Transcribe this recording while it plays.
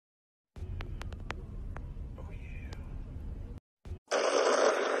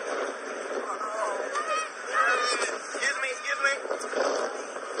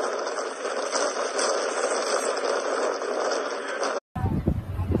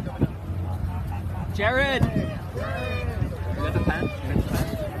Jared! You got the pen? You got the pen?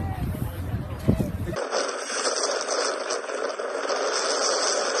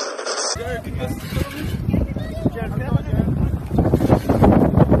 Jared, can you guys Jared, come on, Jared.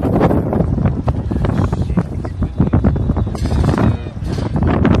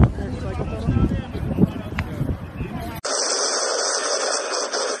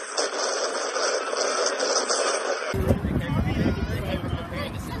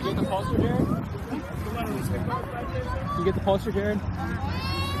 You get the poster, Jared?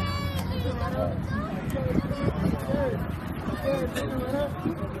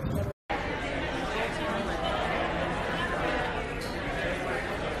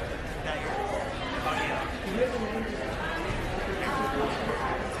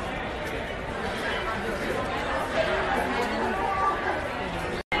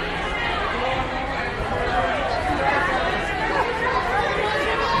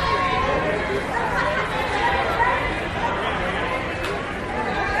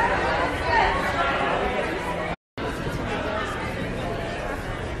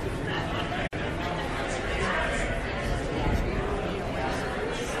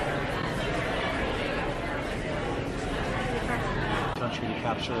 Country to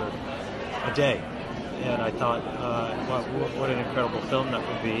capture a day, and I thought, what an incredible film that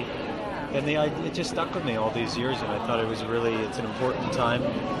would be. And it just stuck with me all these years, and I thought it's an important time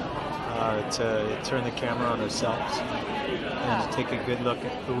to turn the camera on ourselves and to take a good look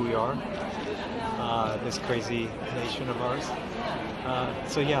at who we are, this crazy nation of ours.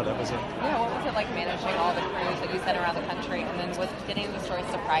 So yeah, that was it. Yeah, what was it like managing all the crews that you sent around the country, and then was any of the stories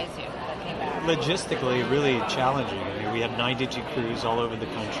surprise you that came back? Logistically, really challenging. I mean, we had 92 crews all over the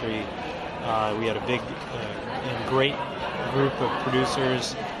country. We had a big and great group of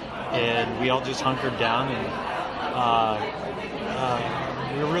producers, and we all just hunkered down, and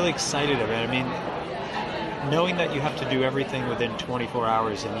we were really excited about it. I mean, knowing that you have to do everything within 24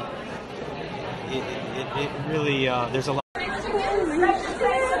 hours, and it really, there's a lot.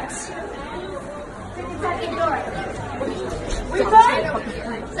 We good?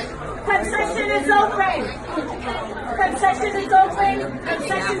 Concession is open. Concession is open.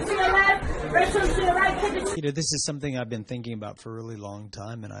 Concession to your left. Restrooms to your right. You know, this is something I've been thinking about for a really long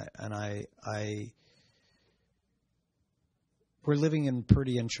time, and we're living in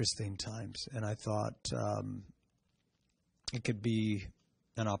pretty interesting times, and I thought it could be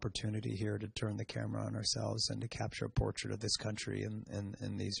an opportunity here to turn the camera on ourselves and to capture a portrait of this country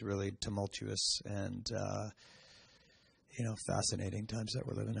in these really tumultuous and fascinating times that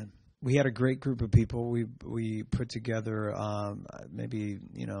we're living in. We had a great group of people. We put together maybe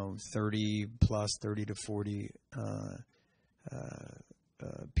 30 to 40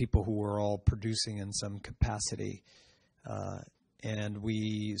 people who were all producing in some capacity, and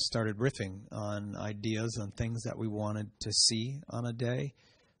we started riffing on ideas on things that we wanted to see on a day.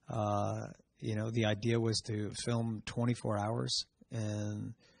 The idea was to film 24 hours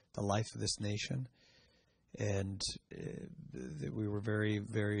in the life of this nation. And we were very,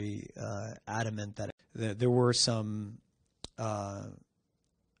 very adamant that there were some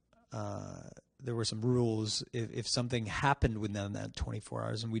rules. If something happened within that 24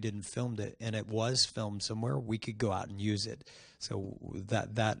 hours and we didn't film it, and it was filmed somewhere, we could go out and use it. So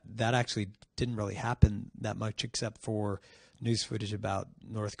that actually didn't really happen that much, except for news footage about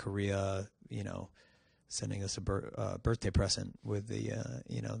North Korea, sending us a birthday present with the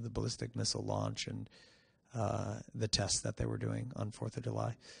ballistic missile launch and the tests that they were doing on 4th of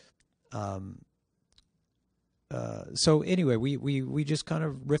July. So anyway, we just kind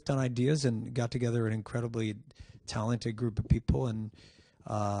of riffed on ideas and got together an incredibly talented group of people, and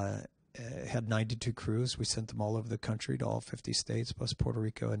had 92 crews. We sent them all over the country to all 50 states, plus Puerto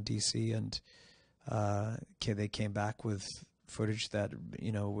Rico and DC, and they came back with footage that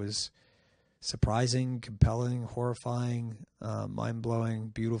was surprising, compelling, horrifying, mind-blowing,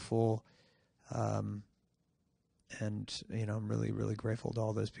 beautiful. And I'm really, really grateful to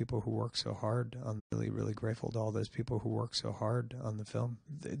all those people who worked so hard on the film.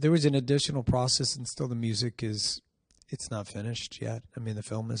 There was an additional process, and still the music it's not finished yet. I mean, the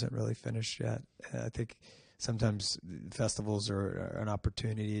film isn't really finished yet. I think sometimes festivals are an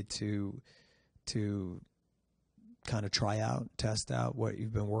opportunity to kind of try out, test out what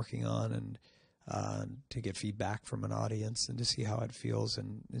you've been working on, and to get feedback from an audience and to see how it feels.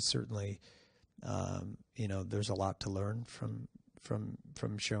 And it's certainly, there's a lot to learn from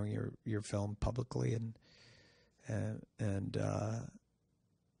showing your film publicly, and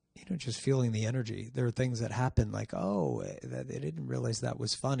just feeling the energy. There are things that happen like, that they didn't realize that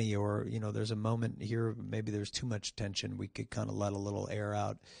was funny, or there's a moment here, maybe there's too much tension, we could kind of let a little air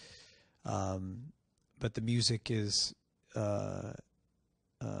out. but the music is,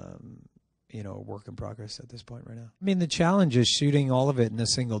 you know, a work in progress at this point right now. I mean, the challenge is shooting all of it in a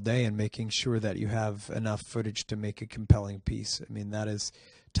single day and making sure that you have enough footage to make a compelling piece. I mean, that is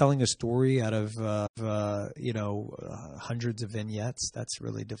telling a story out of, you know, hundreds of vignettes. That's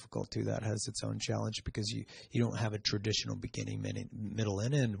really difficult too. That has its own challenge because you don't have a traditional beginning, middle,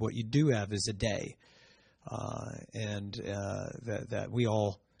 and end. What you do have is a day. And that we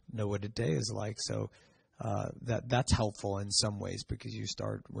all know what a day is like. So that's helpful in some ways because you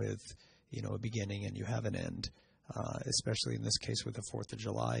start with, you know, a beginning and you have an end, especially in this case with the 4th of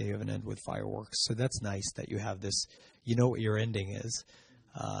July, you have an end with fireworks. So that's nice that you have this, you know what your ending is,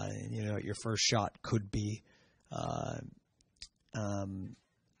 and you know what your first shot could be. But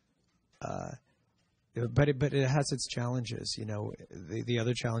it has its challenges. You know, the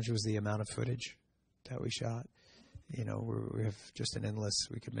other challenge was the amount of footage that we shot. You know, we have just an endless,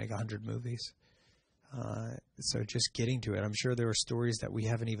 we could make 100 movies. So just getting to it, I'm sure there are stories that we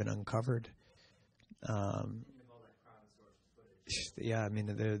haven't even uncovered. Yeah, I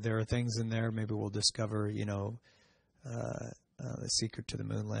mean, there are things in there. Maybe we'll discover, you know, the secret to the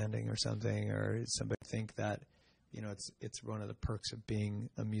moon landing or something, or somebody think that, you know, it's one of the perks of being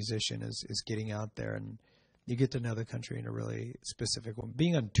a musician is getting out there and you get to know the country in a really specific way.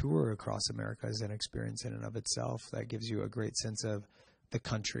 Being on tour across America is an experience in and of itself that gives you a great sense of the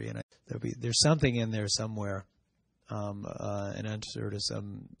country, and there's something in there somewhere, an answer to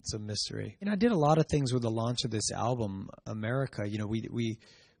some mystery. And I did a lot of things with the launch of this album, America. You know, we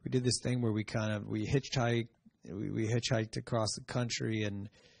did this thing where we hitchhiked across the country, and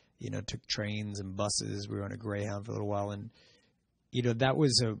you know, took trains and buses. We were on a Greyhound for a little while, and you know, that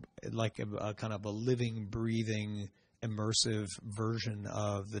was a kind of a living, breathing, immersive version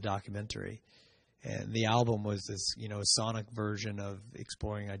of the documentary. And the album was this, you know, sonic version of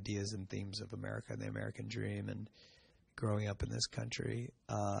exploring ideas and themes of America and the American dream and growing up in this country.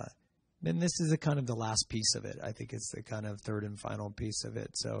 And this is kind of the last piece of it. I think it's the kind of third and final piece of it.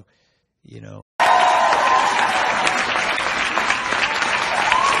 So, you know.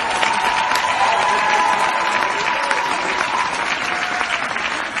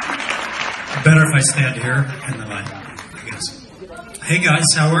 Better if I stand here in the light, I guess. Hey guys,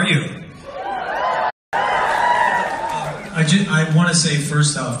 how are you? I want to say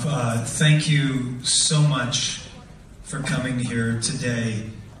first off, thank you so much for coming here today.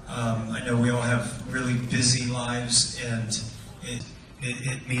 I know we all have really busy lives, and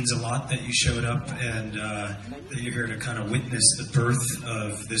it means a lot that you showed up and that you're here to kind of witness the birth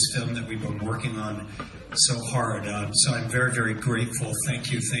of this film that we've been working on so hard. So I'm very, very grateful.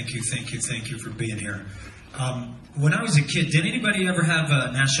 Thank you for being here. When I was a kid, did anybody ever have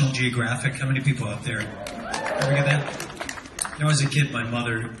a National Geographic? How many people out there ever get that? When I was a kid, my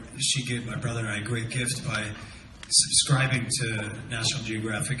mother, she gave my brother and I a great gift by subscribing to National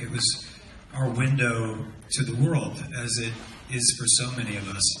Geographic. It was our window to the world, as it is for so many of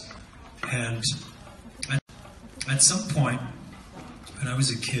us. And at some point, when I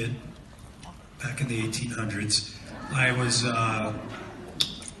was a kid, back in the 1800s,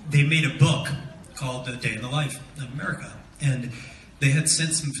 they made a book called A Day in the Life of America. And they had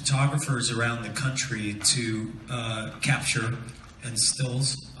sent some photographers around the country to capture and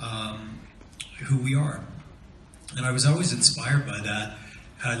stills who we are. And I was always inspired by that.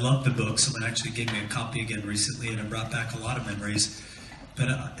 I loved the book. Someone actually gave me a copy again recently, and it brought back a lot of memories. But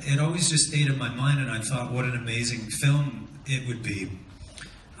it always just stayed in my mind, and I thought what an amazing film it would be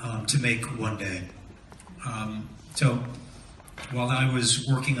to make one day. So while I was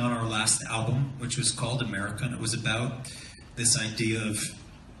working on our last album, which was called America, and it was about this idea of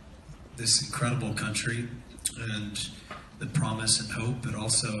this incredible country and the promise and hope, but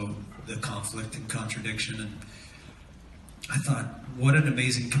also the conflict and contradiction. And I thought, what an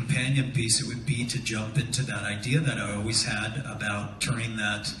amazing companion piece it would be to jump into that idea that I always had about turning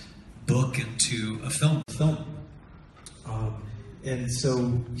that book into a film. And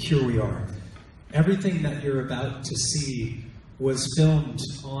so here we are. Everything that you're about to see was filmed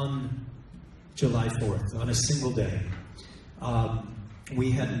on July 4th, on a single day.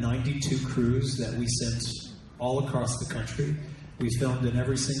 We had 92 crews that we sent all across the country. We filmed in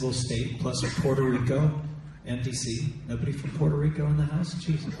every single state, plus Puerto Rico and DC. Nobody from Puerto Rico in the house?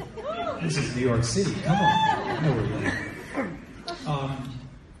 Jesus. This is New York City. Come on. I know where you are.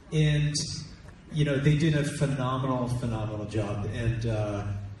 And, you know, they did a phenomenal job.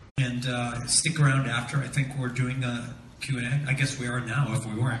 And stick around after. I think we're doing a Q&A. I guess we are now, if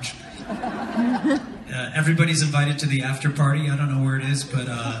we weren't. Everybody's invited to the after party. I don't know where it is, but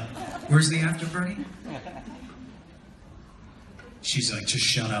where's the after party? she's like, just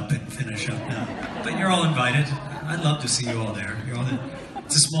shut up and finish up now. But you're all invited. I'd love to see you all there. You're all there.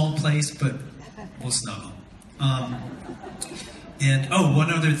 It's a small place, but we'll snuggle. And oh,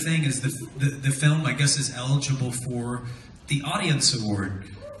 one other thing is the film, I guess, is eligible for the Audience Award.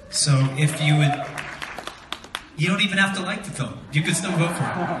 So if you would, you don't even have to like the film. You can still vote for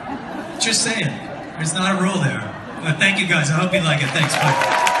it. Just saying. There's not a rule there. But thank you guys. I hope you like it. Thanks. Bye.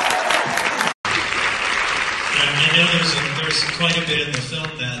 I know there's quite a bit in the film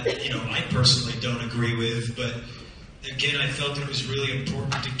that, you know, I personally don't agree with, but again, I felt it was really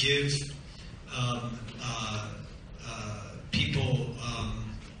important to give people,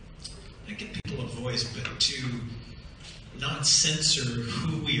 not give people a voice, but to not censor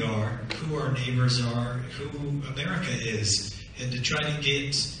who we are, who our neighbors are, who America is, and to try to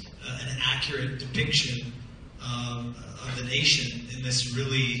get an accurate depiction of the nation in this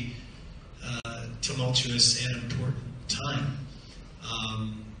really tumultuous and important time.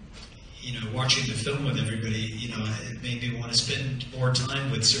 You know, watching the film with everybody, you know, it made me want to spend more time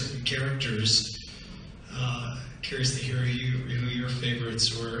with certain characters. Curious to hear who your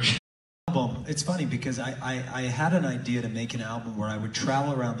favorites were. It's funny because I had an idea to make an album where I would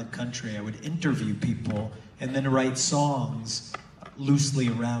travel around the country, I would interview people, and then write songs loosely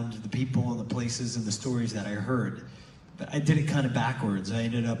around the people and the places and the stories that I heard. But I did it kind of backwards. I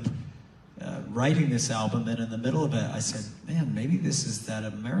ended up writing this album, and in the middle of it, I said, man, maybe this is that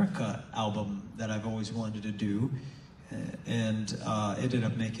America album that I've always wanted to do. And ended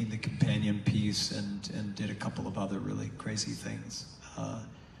up making the companion piece and did a couple of other really crazy things. I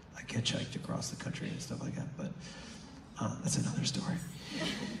hitchhiked across the country and stuff like that, but that's another story.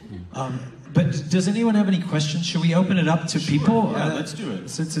 But does anyone have any questions? Should we open it up to people? Yeah, let's do it.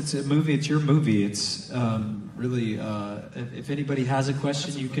 Since it's a movie, it's your movie. It's really, if anybody has a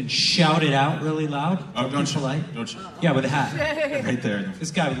question, you can shout it out really loud. Oh, don't you? Polite. Don't you? Yeah, with a hat. Right there.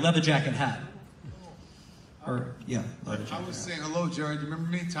 This guy with leather jacket hat. Or, yeah, leather jacket. I was saying hello, Jared. You remember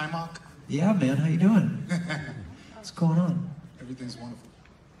me, Timok? Yeah, man, how you doing? What's going on? Everything's wonderful.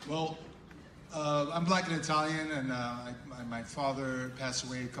 Well, I'm black and Italian, and my father passed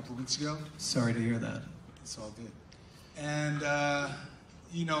away a couple of weeks ago. Sorry to hear that. It's all good. And,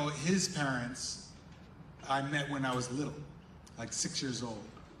 you know, his parents, I met when I was little, like 6 years old.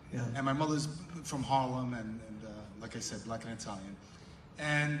 Yeah. And my mother's from Harlem, and like I said, black and Italian.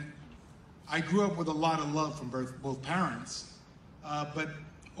 And I grew up with a lot of love from both parents, but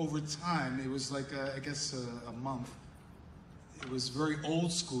over time, it was like, I guess, a month. It was very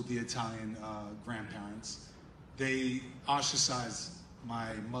old school, the Italian grandparents. They ostracized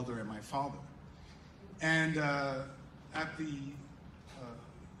my mother and my father. And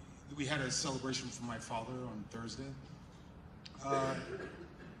we had a celebration for my father on Thursday.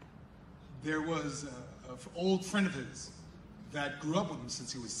 There was an old friend of his that grew up with him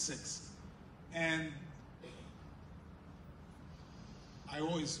since he was 6. And I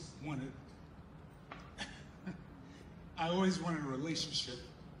always wanted a relationship.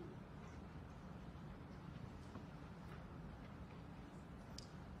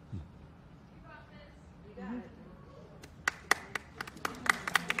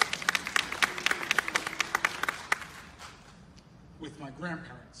 With my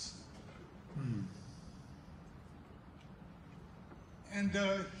grandparents. And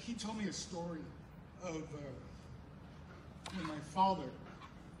he told me a story of when my father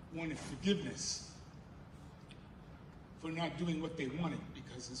wanted forgiveness for not doing what they wanted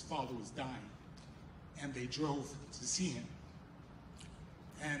because his father was dying. And they drove to see him.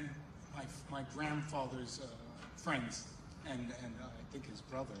 And my grandfather's friends and I think his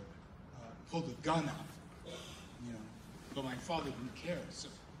brother pulled a gun out, you know. But my father didn't care, so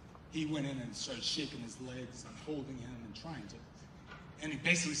he went in and started shaking his legs and holding him and trying to. And he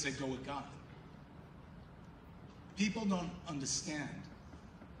basically said, go with God. People don't understand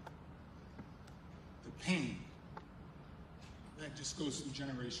the pain that just goes through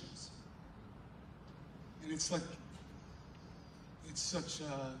generations. And it's like, it's such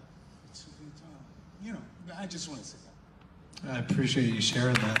a, you know, I just want to say that. I appreciate you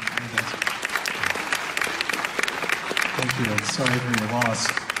sharing that. Thank you. I'm sorry for your loss.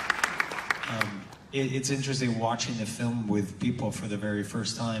 It's interesting watching the film with people for the very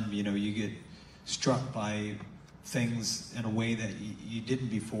first time. You know, you get struck by things in a way that you didn't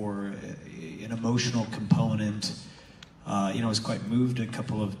before, an emotional component. You know, I was quite moved a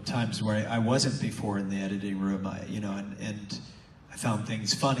couple of times where I wasn't before in the editing room, and I found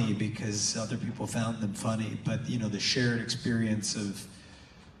things funny because other people found them funny. But, you know, the shared experience of,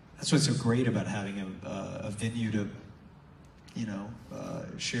 that's what's so great about having a venue to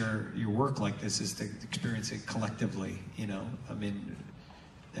share your work like this is to experience it collectively. I mean,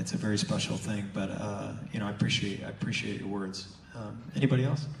 that's a very special thing. But I appreciate your words. Anybody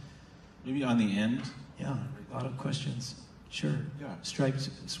else? Maybe on the end. Yeah, a lot of questions. Sure. Yeah. Striped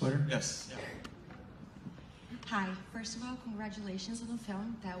sweater. Yes. Yeah. Hi. First of all, congratulations on the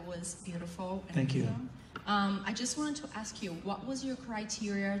film. That was beautiful. Thank you. I just wanted to ask you, what was your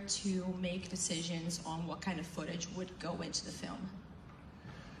criteria to make decisions on what kind of footage would go into the film?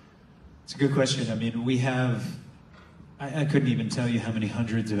 It's a good question. I mean, we have, I couldn't even tell you how many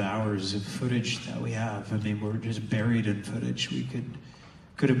hundreds of hours of footage that we have. I mean, we're just buried in footage. We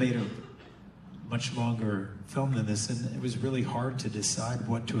could have made a much longer film than this, and it was really hard to decide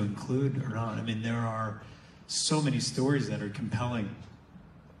what to include or not. I mean, there are so many stories that are compelling.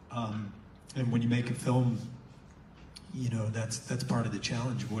 And when you make a film, that's part of the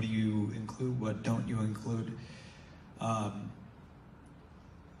challenge. What do you include? What don't you include? And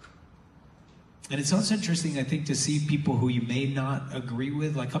it's also interesting, I think, to see people who you may not agree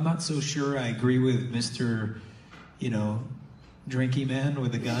with. Like, I'm not so sure I agree with Mr., Drinky Man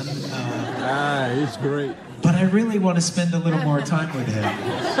with a gun. He's great. But I really want to spend a little more time with him.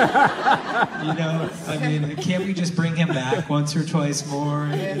 I mean, can't we just bring him back once or twice more?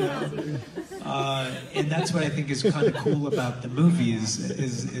 And that's what I think is kind of cool about the movie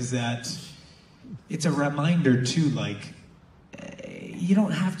is that it's a reminder too, like, you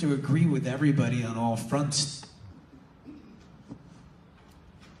don't have to agree with everybody on all fronts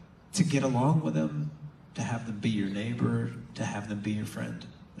to get along with them, to have them be your neighbor, to have them be your friend.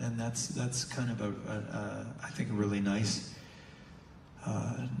 And that's kind of I think a really nice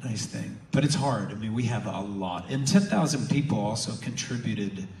thing. But it's hard. I mean, we have a lot. And 10,000 people also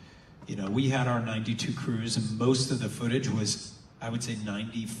contributed. We had our 92 crews, and most of the footage was, I would say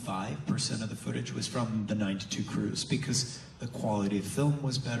 95% of the footage was from the 92 crews, because the quality of film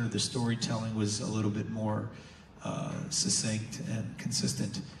was better, the storytelling was a little bit more succinct and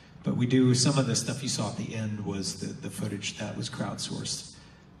consistent. But we do, some of the stuff you saw at the end was the footage that was crowdsourced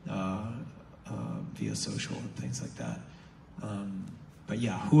via social and things like that. But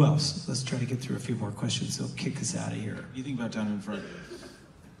yeah, who else? Let's try to get through a few more questions. They'll kick us out of here. What do you think about down in front?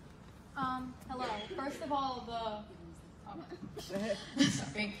 Hello. First of all,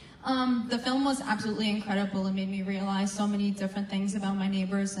 the film was absolutely incredible. It made me realize so many different things about my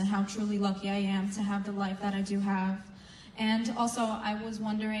neighbors and how truly lucky I am to have the life that I do have. And also, I was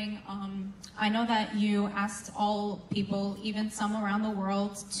wondering, I know that you asked all people, even some around the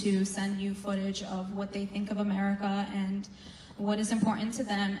world, to send you footage of what they think of America and what is important to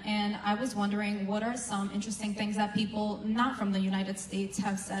them. And I was wondering, what are some interesting things that people not from the United States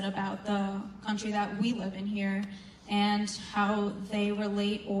have said about the country that we live in here, and how they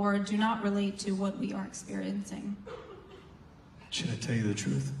relate or do not relate to what we are experiencing? Should I tell you the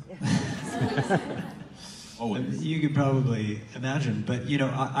truth? Always. You could probably imagine, but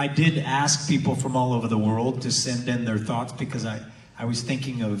I did ask people from all over the world to send in their thoughts, because I was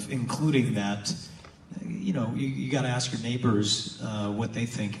thinking of including that. You got to ask your neighbors what they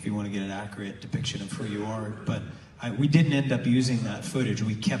think if you want to get an accurate depiction of who you are. But we didn't end up using that footage.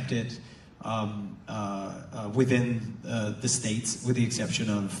 We kept it within the States, with the exception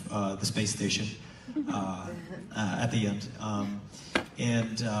of the space station at the end.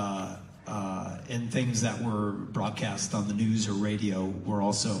 And things that were broadcast on the news or radio were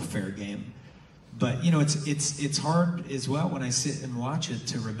also fair game. But it's hard as well when I sit and watch it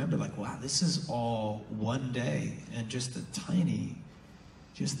to remember, like, wow, this is all one day, and just the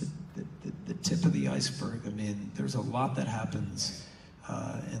tip of the iceberg. I mean, there's a lot that happens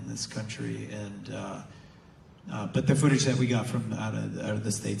in this country, and but the footage that we got from out of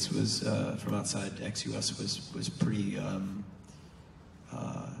the States was from outside ex-US was pretty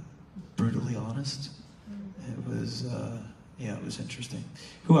brutally honest. It was it was interesting.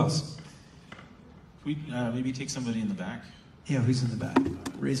 Who else? We maybe take somebody in the back. Yeah, who's in the back?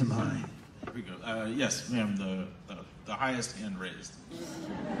 Raise them high. Here we go. Yes, ma'am, the highest hand raised.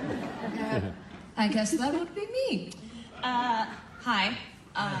 I guess that would be me. Hi.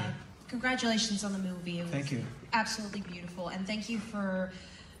 Congratulations on the movie. It was Thank you. Absolutely beautiful, and thank you for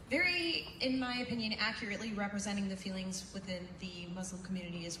very, in my opinion, accurately representing the feelings within the Muslim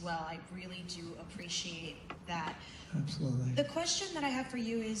community as well. I really do appreciate that. Absolutely. The question that I have for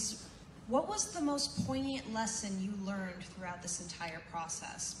you is, what was the most poignant lesson you learned throughout this entire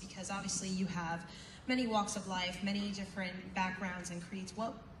process? Because obviously you have many walks of life, many different backgrounds and creeds.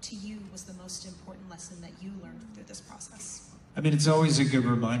 What to you was the most important lesson that you learned through this process? I mean, it's always a good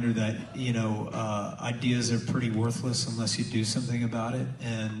reminder that, ideas are pretty worthless unless you do something about it.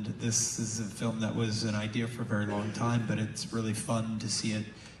 And this is a film that was an idea for a very long time, but it's really fun to see it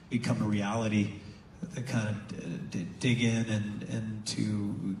become a reality. To kind of dig in and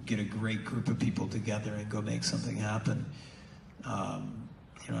to get a great group of people together and go make something happen. I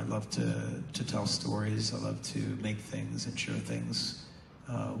love to tell stories. I love to make things and share things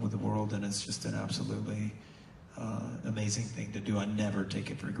with the world, and it's just an absolutely amazing thing to do. I never take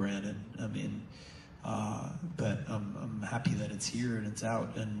it for granted. I mean, but I'm happy that it's here and it's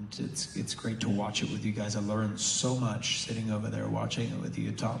out, and it's great to watch it with you guys. I learned so much sitting over there watching it with you.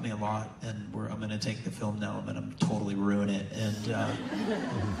 It taught me a lot, and I'm going to take the film now. I'm going to totally ruin it and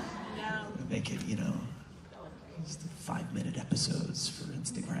make it, just 5-minute episodes for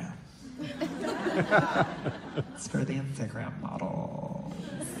Instagram. It's for the Instagram model.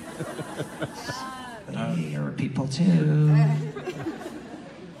 But here are people too.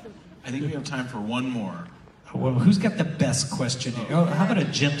 I think we have time for one more. Well, who's got the best question here? Oh, how about a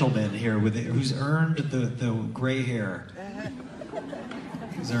gentleman here who's earned the gray hair?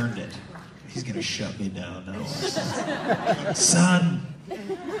 Who's earned it? He's gonna shut me down now. Son,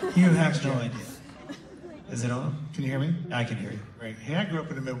 you have no idea. Is it on? Can you hear me? I can hear you. Right. Hey, I grew up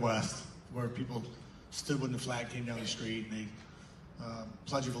in the Midwest where people stood when the flag came down the street and they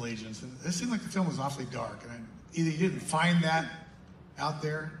Pledge of Allegiance. And it seemed like the film was awfully dark. And either you didn't find that out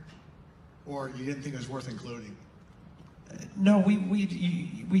there or you didn't think it was worth including. No,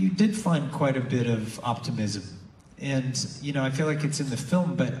 we did find quite a bit of optimism. And, I feel like it's in the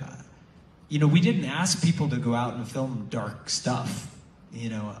film, but, we didn't ask people to go out and film dark stuff.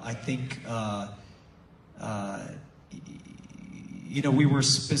 I think, we were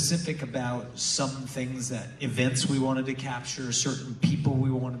specific about some things events we wanted to capture, certain people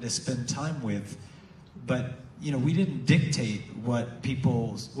we wanted to spend time with. But, we didn't dictate what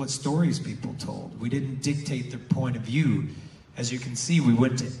stories people told. We didn't dictate their point of view. As you can see, we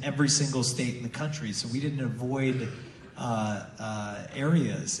went to every single state in the country, so we didn't avoid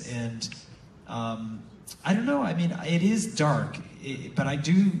areas. And I don't know, I mean, it is dark, but I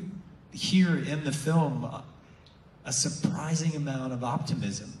do hear in the film a surprising amount of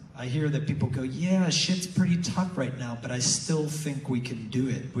optimism. I hear that people go, yeah, shit's pretty tough right now, but I still think we can do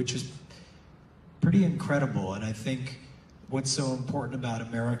it, which is pretty incredible. And I think what's so important about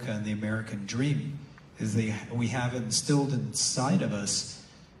America and the American dream is we have instilled inside of us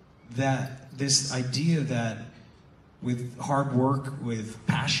that this idea that with hard work, with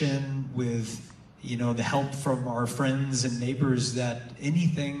passion, with the help from our friends and neighbors, that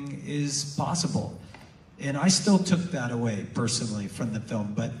anything is possible. And I still took that away personally from the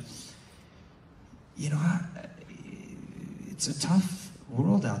film, but it's a tough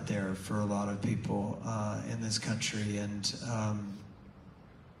world out there for a lot of people in this country, and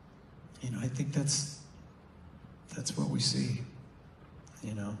I think that's what we see,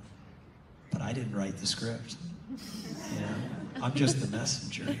 But I didn't write the script. I'm just the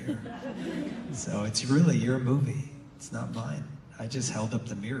messenger here. So it's really your movie. It's not mine. I just held up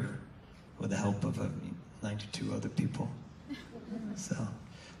the mirror with the help of 92 other people. So,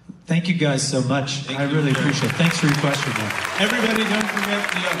 thank you guys so much. I really appreciate it. Thanks for your question, man. Everybody, don't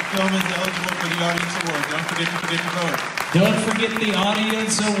forget the film is eligible for the Audience Award. Don't forget to vote. Don't forget the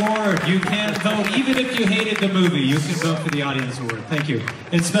Audience Award. You can vote. Even if you hated the movie, you can vote for the Audience Award. Thank you.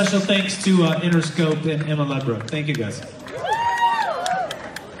 And special thanks to Interscope and Emma Ledbrook. Thank you, guys.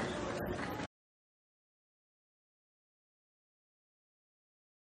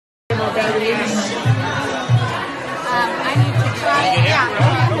 I need to try. Yeah.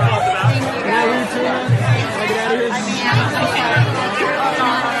 Thank you guys.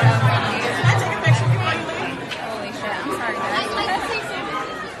 Holy shit, I'm sorry guys.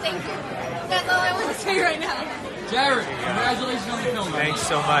 Thank you. That's all I want to say right now. Jared, congratulations on the film. Thanks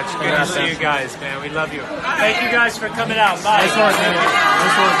so much. Good to see you guys, man. We love you. Thank you guys for coming out. Bye. Nice work, man.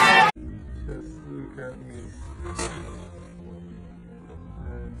 Nice work. Just look at me.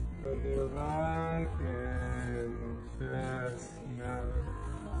 And I can just now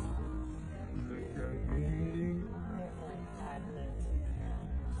look at me.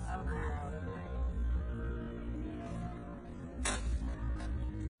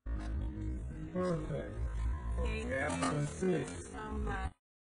 Perfect. Yeah, that's it.